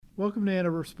Welcome to Ann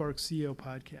Arbor Spark's CEO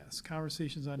Podcast,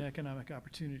 Conversations on Economic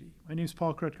Opportunity. My name is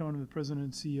Paul Krutko, and I'm the President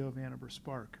and CEO of Ann Arbor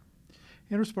Spark.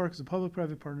 Ann Arbor Spark is a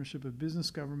public-private partnership of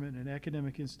business, government, and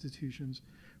academic institutions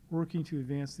working to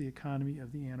advance the economy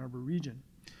of the Ann Arbor region.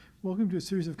 Welcome to a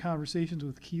series of conversations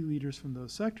with key leaders from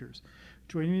those sectors.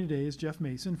 Joining me today is Jeff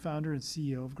Mason, founder and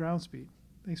CEO of Groundspeed.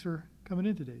 Thanks for coming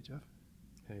in today, Jeff.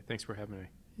 Hey, thanks for having me.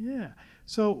 Yeah.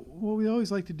 So what we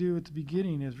always like to do at the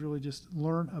beginning is really just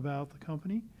learn about the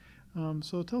company.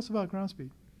 So tell us about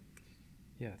Groundspeed.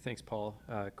 Yeah, thanks, Paul.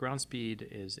 Groundspeed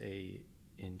is a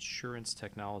insurance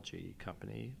technology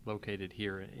company located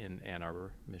here in Ann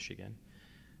Arbor, Michigan.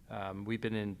 We've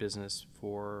been in business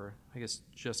for, I guess,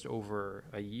 just over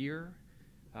a year.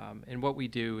 And what we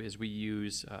do is we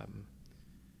use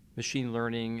machine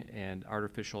learning and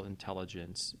artificial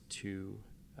intelligence to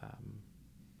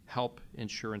help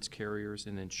insurance carriers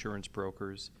and insurance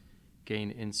brokers gain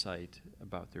insight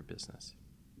about their business.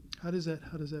 How does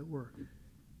that work?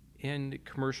 In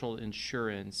commercial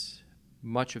insurance,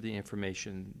 much of the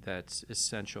information that's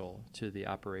essential to the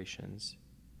operations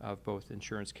of both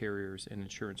insurance carriers and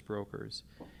insurance brokers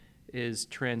is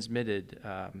transmitted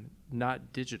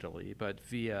not digitally, but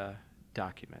via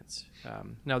documents.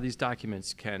 Now, these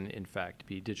documents can, in fact,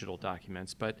 be digital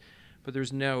documents, but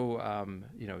there's no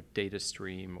data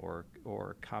stream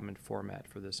or common format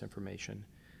for this information.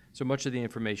 So much of the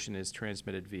information is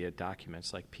transmitted via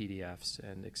documents like PDFs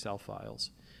and Excel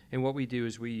files. And what we do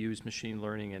is we use machine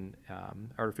learning and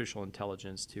artificial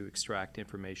intelligence to extract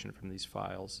information from these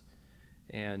files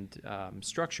and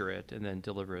structure it and then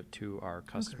deliver it to our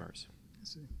customers. Okay. I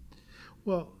see.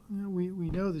 Well, we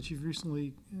know that you've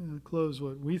recently closed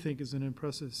what we think is an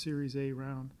impressive Series A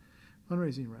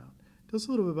fundraising round. Tell us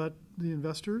a little bit about the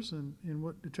investors and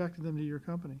what attracted them to your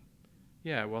company.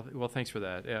 Yeah, well, thanks for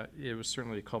that. It was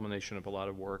certainly a culmination of a lot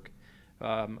of work.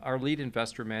 Our lead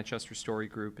investor, Manchester Story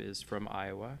Group, is from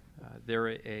Iowa. They're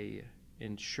a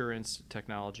insurance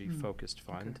technology-focused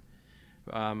fund.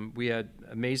 Okay. We had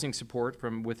amazing support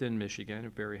from within Michigan. We're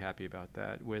very happy about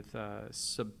that. With a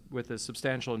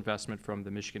substantial investment from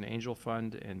the Michigan Angel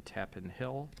Fund and Tappan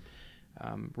Hill.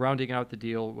 Rounding out the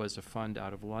deal was a fund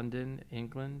out of London,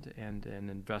 England, and an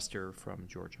investor from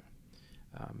Georgia.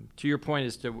 To your point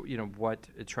as to what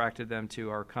attracted them to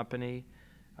our company,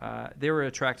 they were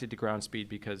attracted to Groundspeed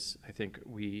because I think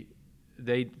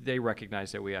they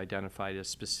recognized that we identified a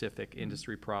specific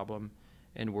industry problem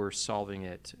and we're solving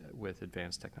it with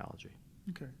advanced technology.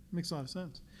 Okay, makes a lot of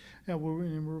sense. Yeah,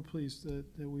 we're pleased that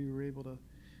we were able to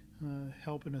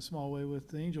help in a small way with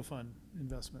the Angel Fund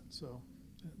investment. So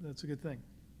that's a good thing.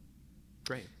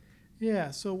 Great.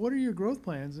 Yeah, so what are your growth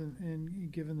plans?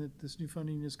 And given that this new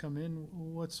funding has come in,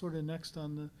 what's sort of next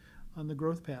on the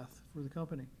growth path for the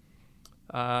company?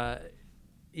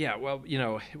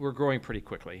 We're growing pretty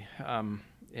quickly,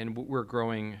 and we're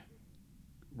growing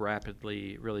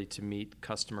rapidly, really, to meet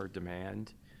customer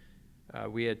demand.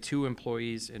 We had 2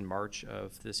 employees in March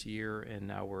of this year, and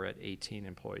now we're at 18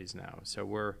 employees now. So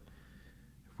we're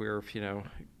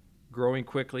growing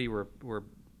quickly. We're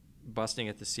busting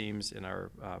at the seams in our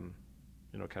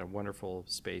kind of wonderful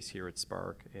space here at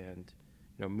Spark, and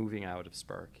moving out of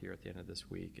Spark here at the end of this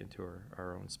week into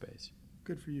our own space.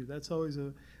 Good for you. That's always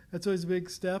a big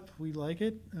step. We like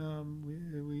it.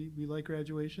 We like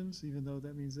graduations, even though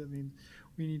that means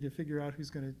we need to figure out who's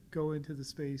going to go into the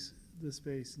space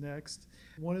next.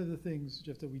 One of the things,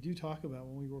 Jeff, that we do talk about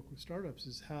when we work with startups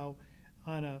is how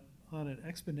on an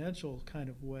exponential kind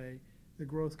of way the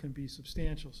growth can be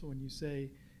substantial. So when you say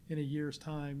in a year's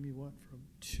time you went from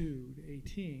 2 to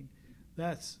 18,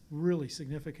 that's really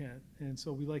significant, and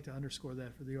so we like to underscore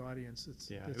that for the audience.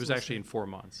 It was actually in 4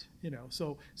 months.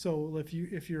 So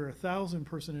if you're a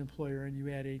 1,000-person employer and you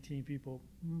add 18 people,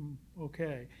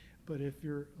 okay. But if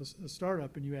you're a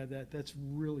startup and you add that, that's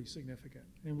really significant,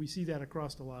 and we see that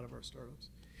across a lot of our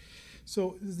startups.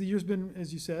 So the year's been,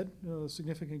 as you said,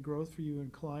 significant growth for you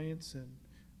in clients and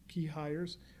key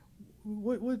hires.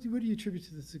 What do you attribute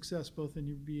to the success, both in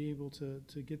you being able to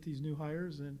get these new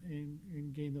hires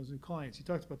and gain those new clients? You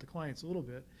talked about the clients a little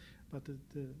bit, about the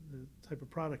type of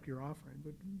product you're offering,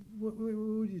 but what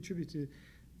would you attribute to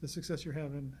the success you're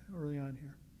having early on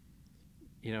here?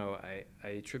 I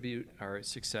attribute our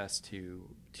success to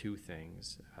 2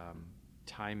 things,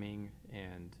 timing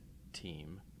and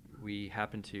team. We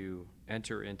happen to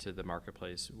enter into the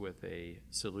marketplace with a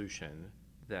solution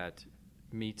that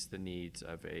meets the needs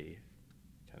of a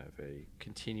kind of a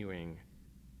continuing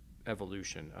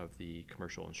evolution of the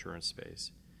commercial insurance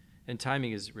space. And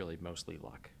timing is really mostly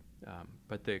luck.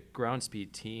 But the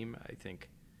Groundspeed team, I think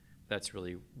that's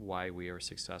really why we are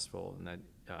successful. And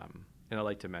I'd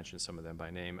like to mention some of them by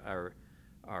name. Our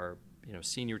our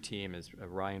senior team is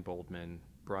Ryan Boldman,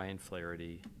 Brian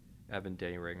Flaherty, Evan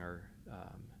Dayringer,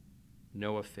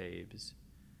 Noah Fabes,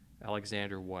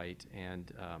 Alexander White,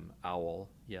 and Owl.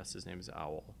 Yes, his name is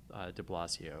Owl de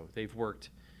Blasio. They've worked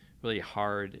really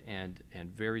hard and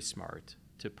very smart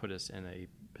to put us in a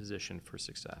position for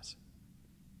success.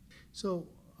 So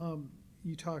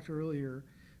you talked earlier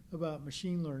about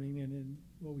machine learning, and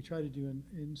what we try to do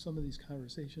in some of these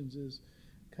conversations is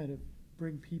kind of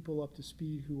bring people up to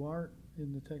speed who aren't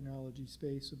in the technology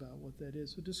space about what that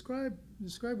is. So describe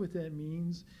what that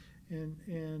means,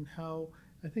 and how,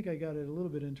 I think I got it a little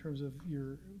bit in terms of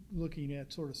you're looking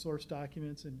at sort of source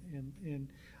documents and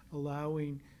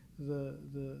allowing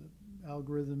the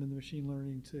algorithm and the machine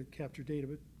learning to capture data,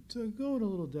 but to go in a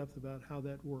little depth about how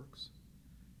that works.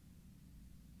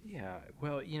 Yeah,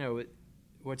 well,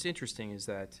 what's interesting is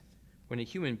that when a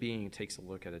human being takes a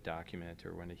look at a document,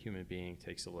 or when a human being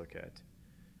takes a look at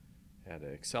an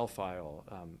Excel file,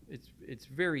 it's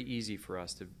very easy for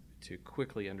us to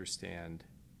quickly understand,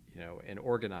 and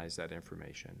organize that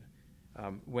information.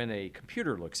 When a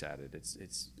computer looks at it,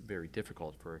 it's very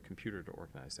difficult for a computer to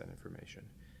organize that information.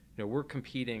 We're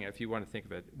competing, if you want to think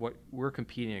of it, we're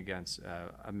competing against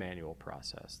a manual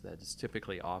process that is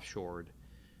typically offshored,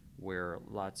 where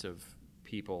lots of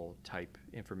people type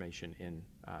information in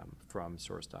from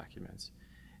source documents.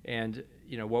 And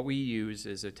what we use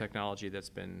is a technology that's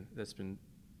been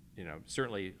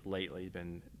certainly lately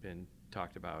been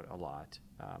talked about a lot.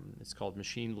 It's called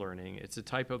machine learning. It's a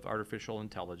type of artificial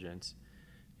intelligence.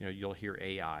 You'll hear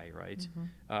AI, right?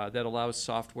 Mm-hmm. That allows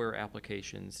software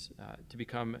applications to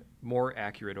become more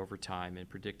accurate over time in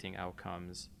predicting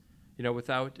outcomes,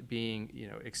 without being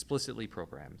explicitly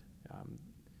programmed.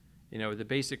 The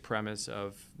basic premise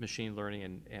of machine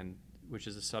learning, and which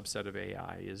is a subset of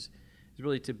AI, is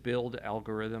really to build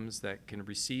algorithms that can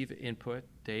receive input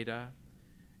data,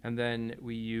 and then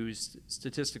we use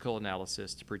statistical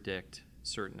analysis to predict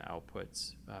certain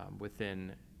outputs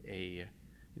within a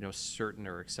certain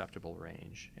or acceptable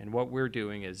range. And what we're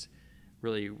doing is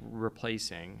really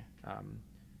replacing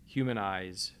human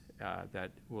eyes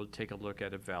that will take a look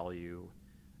at a value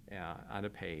on a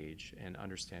page and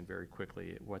understand very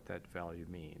quickly what that value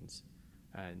means.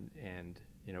 And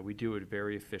we do it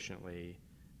very efficiently,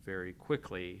 very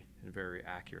quickly, and very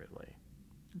accurately.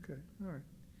 Okay, all right.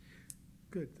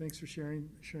 Good, thanks for sharing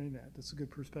that. That's a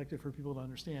good perspective for people to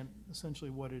understand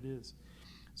essentially what it is.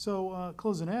 So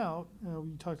closing out,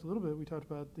 we talked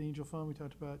about the Angel Fund, we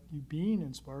talked about you being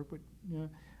in Spark, but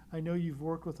I know you've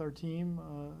worked with our team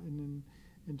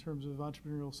in terms of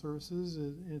entrepreneurial services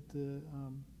at the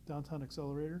Downtown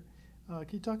Accelerator. Can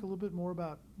you talk a little bit more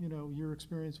about your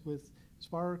experience with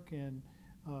Spark and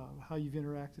how you've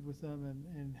interacted with them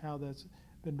and how that's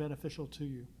been beneficial to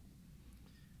you?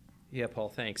 Yeah, Paul,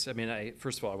 thanks.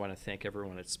 First of all, I want to thank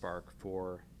everyone at Spark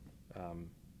for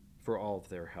all of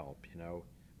their help.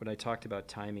 When I talked about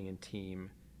timing and team,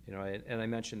 and I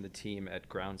mentioned the team at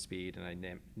Groundspeed, and I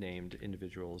named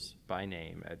individuals by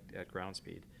name at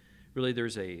Groundspeed. Really,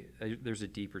 there's a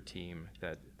deeper team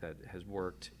that has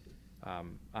worked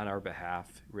on our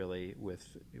behalf, really,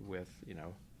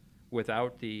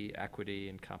 without the equity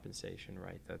and compensation,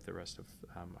 right, that the rest of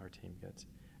our team gets.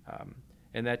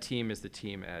 And that team is the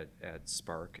team at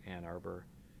Spark Ann Arbor.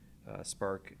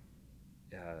 Spark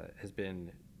has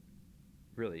been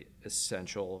really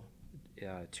essential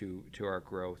to our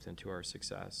growth and to our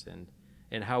success,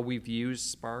 and how we've used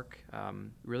Spark.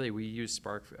 Really, we use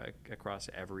Spark across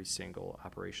every single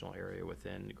operational area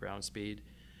within Groundspeed.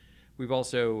 We've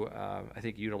also, I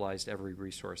think, utilized every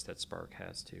resource that Spark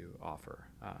has to offer.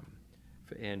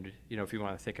 And if you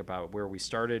want to think about where we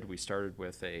started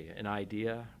with an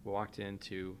idea. We walked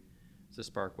into the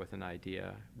Spark with an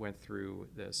idea, went through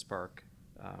the Spark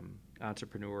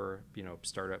entrepreneur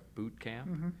startup boot camp,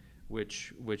 Mm-hmm.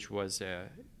 which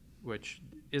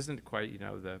isn't quite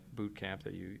the boot camp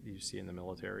that you see in the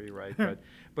military, right?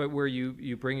 but where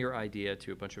you bring your idea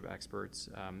to a bunch of experts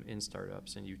in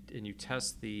startups, and you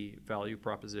test the value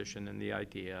proposition and the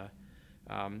idea.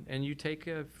 And you take,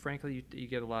 frankly, you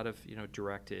get a lot of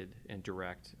directed and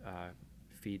direct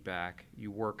feedback.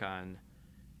 You work on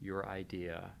your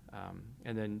idea,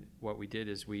 and then what we did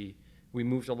is we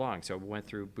moved along. So we went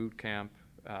through boot camp.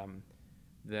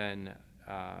 Then,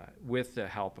 with the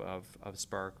help of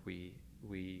Spark, we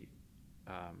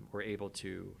were able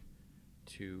to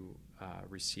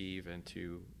receive and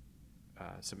to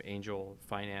some angel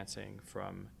financing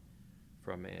from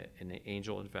an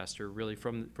angel investor, really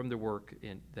from the work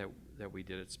that we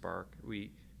did at Spark.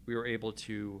 We were able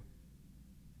to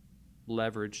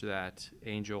leverage that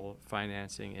angel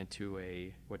financing into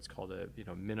what's called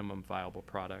a minimum viable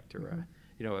product, or Mm-hmm.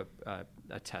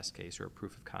 a test case or a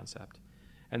proof of concept.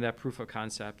 And that proof of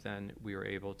concept, then we were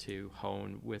able to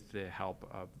hone with the help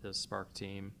of the Spark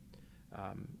team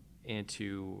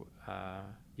into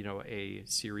a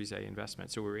Series A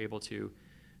investment. So we were able to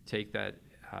take that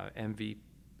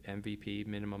MVP,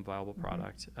 minimum viable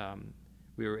product.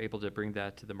 We were able to bring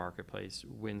that to the marketplace,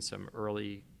 win some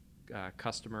early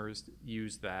customers,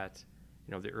 use that,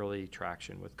 the early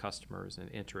traction with customers and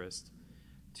interest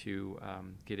to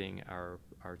getting our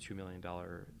 $2 million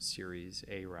Series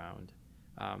A round.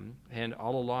 And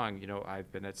all along,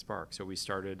 I've been at Spark. So we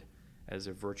started as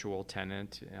a virtual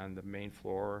tenant on the main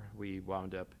floor. We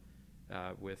wound up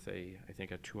with I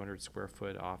think a 200 square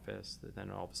foot office. Then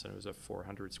all of a sudden it was a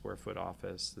 400 square foot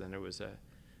office. Then it was a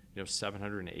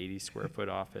 780 square foot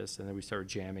office. And then we started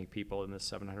jamming people in the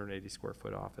 780 square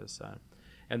foot office.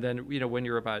 And then, when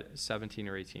you're about 17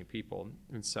 or 18 people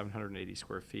in 780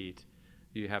 square feet,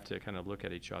 you have to kind of look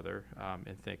at each other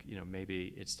and think,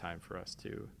 maybe it's time for us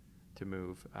to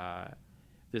move.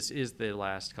 This is the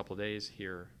last couple of days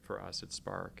here for us at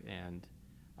Spark, and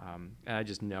I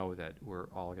just know that we're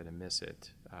all going to miss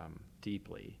it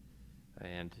deeply,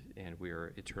 and we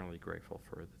are eternally grateful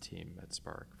for the team at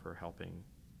Spark for helping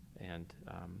and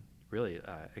really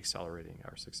accelerating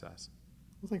our success.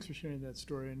 Well, thanks for sharing that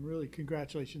story, and really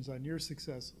congratulations on your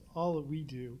success. All that we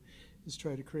do is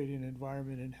try to create an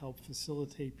environment and help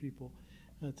facilitate people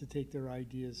to take their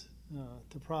ideas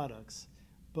to products.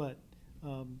 But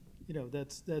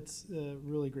that's a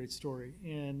really great story,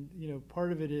 and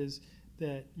part of it is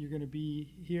that you're going to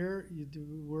be here.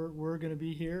 We're going to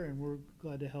be here, and we're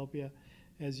glad to help you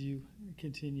as you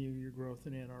continue your growth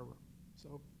in Ann Arbor.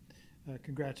 So,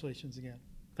 congratulations again.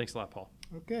 Thanks a lot, Paul.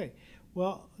 Okay.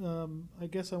 Well, I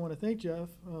guess I want to thank Jeff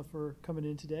for coming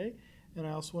in today, and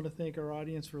I also want to thank our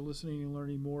audience for listening and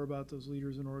learning more about those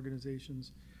leaders and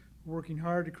organizations working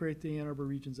hard to create the Ann Arbor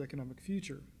region's economic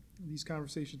future. These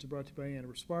conversations are brought to you by Ann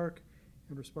Arbor Spark.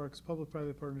 Ann Arbor Spark's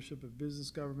public-private partnership of business,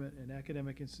 government, and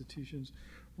academic institutions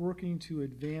working to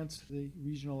advance the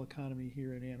regional economy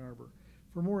here in Ann Arbor.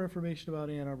 For more information about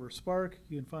Ann Arbor Spark,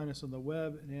 you can find us on the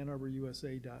web at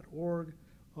annarborusa.org,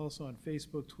 also on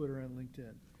Facebook, Twitter, and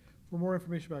LinkedIn. For more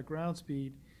information about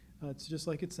Groundspeed, it's just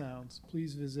like it sounds.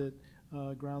 Please visit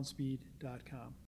groundspeed.com.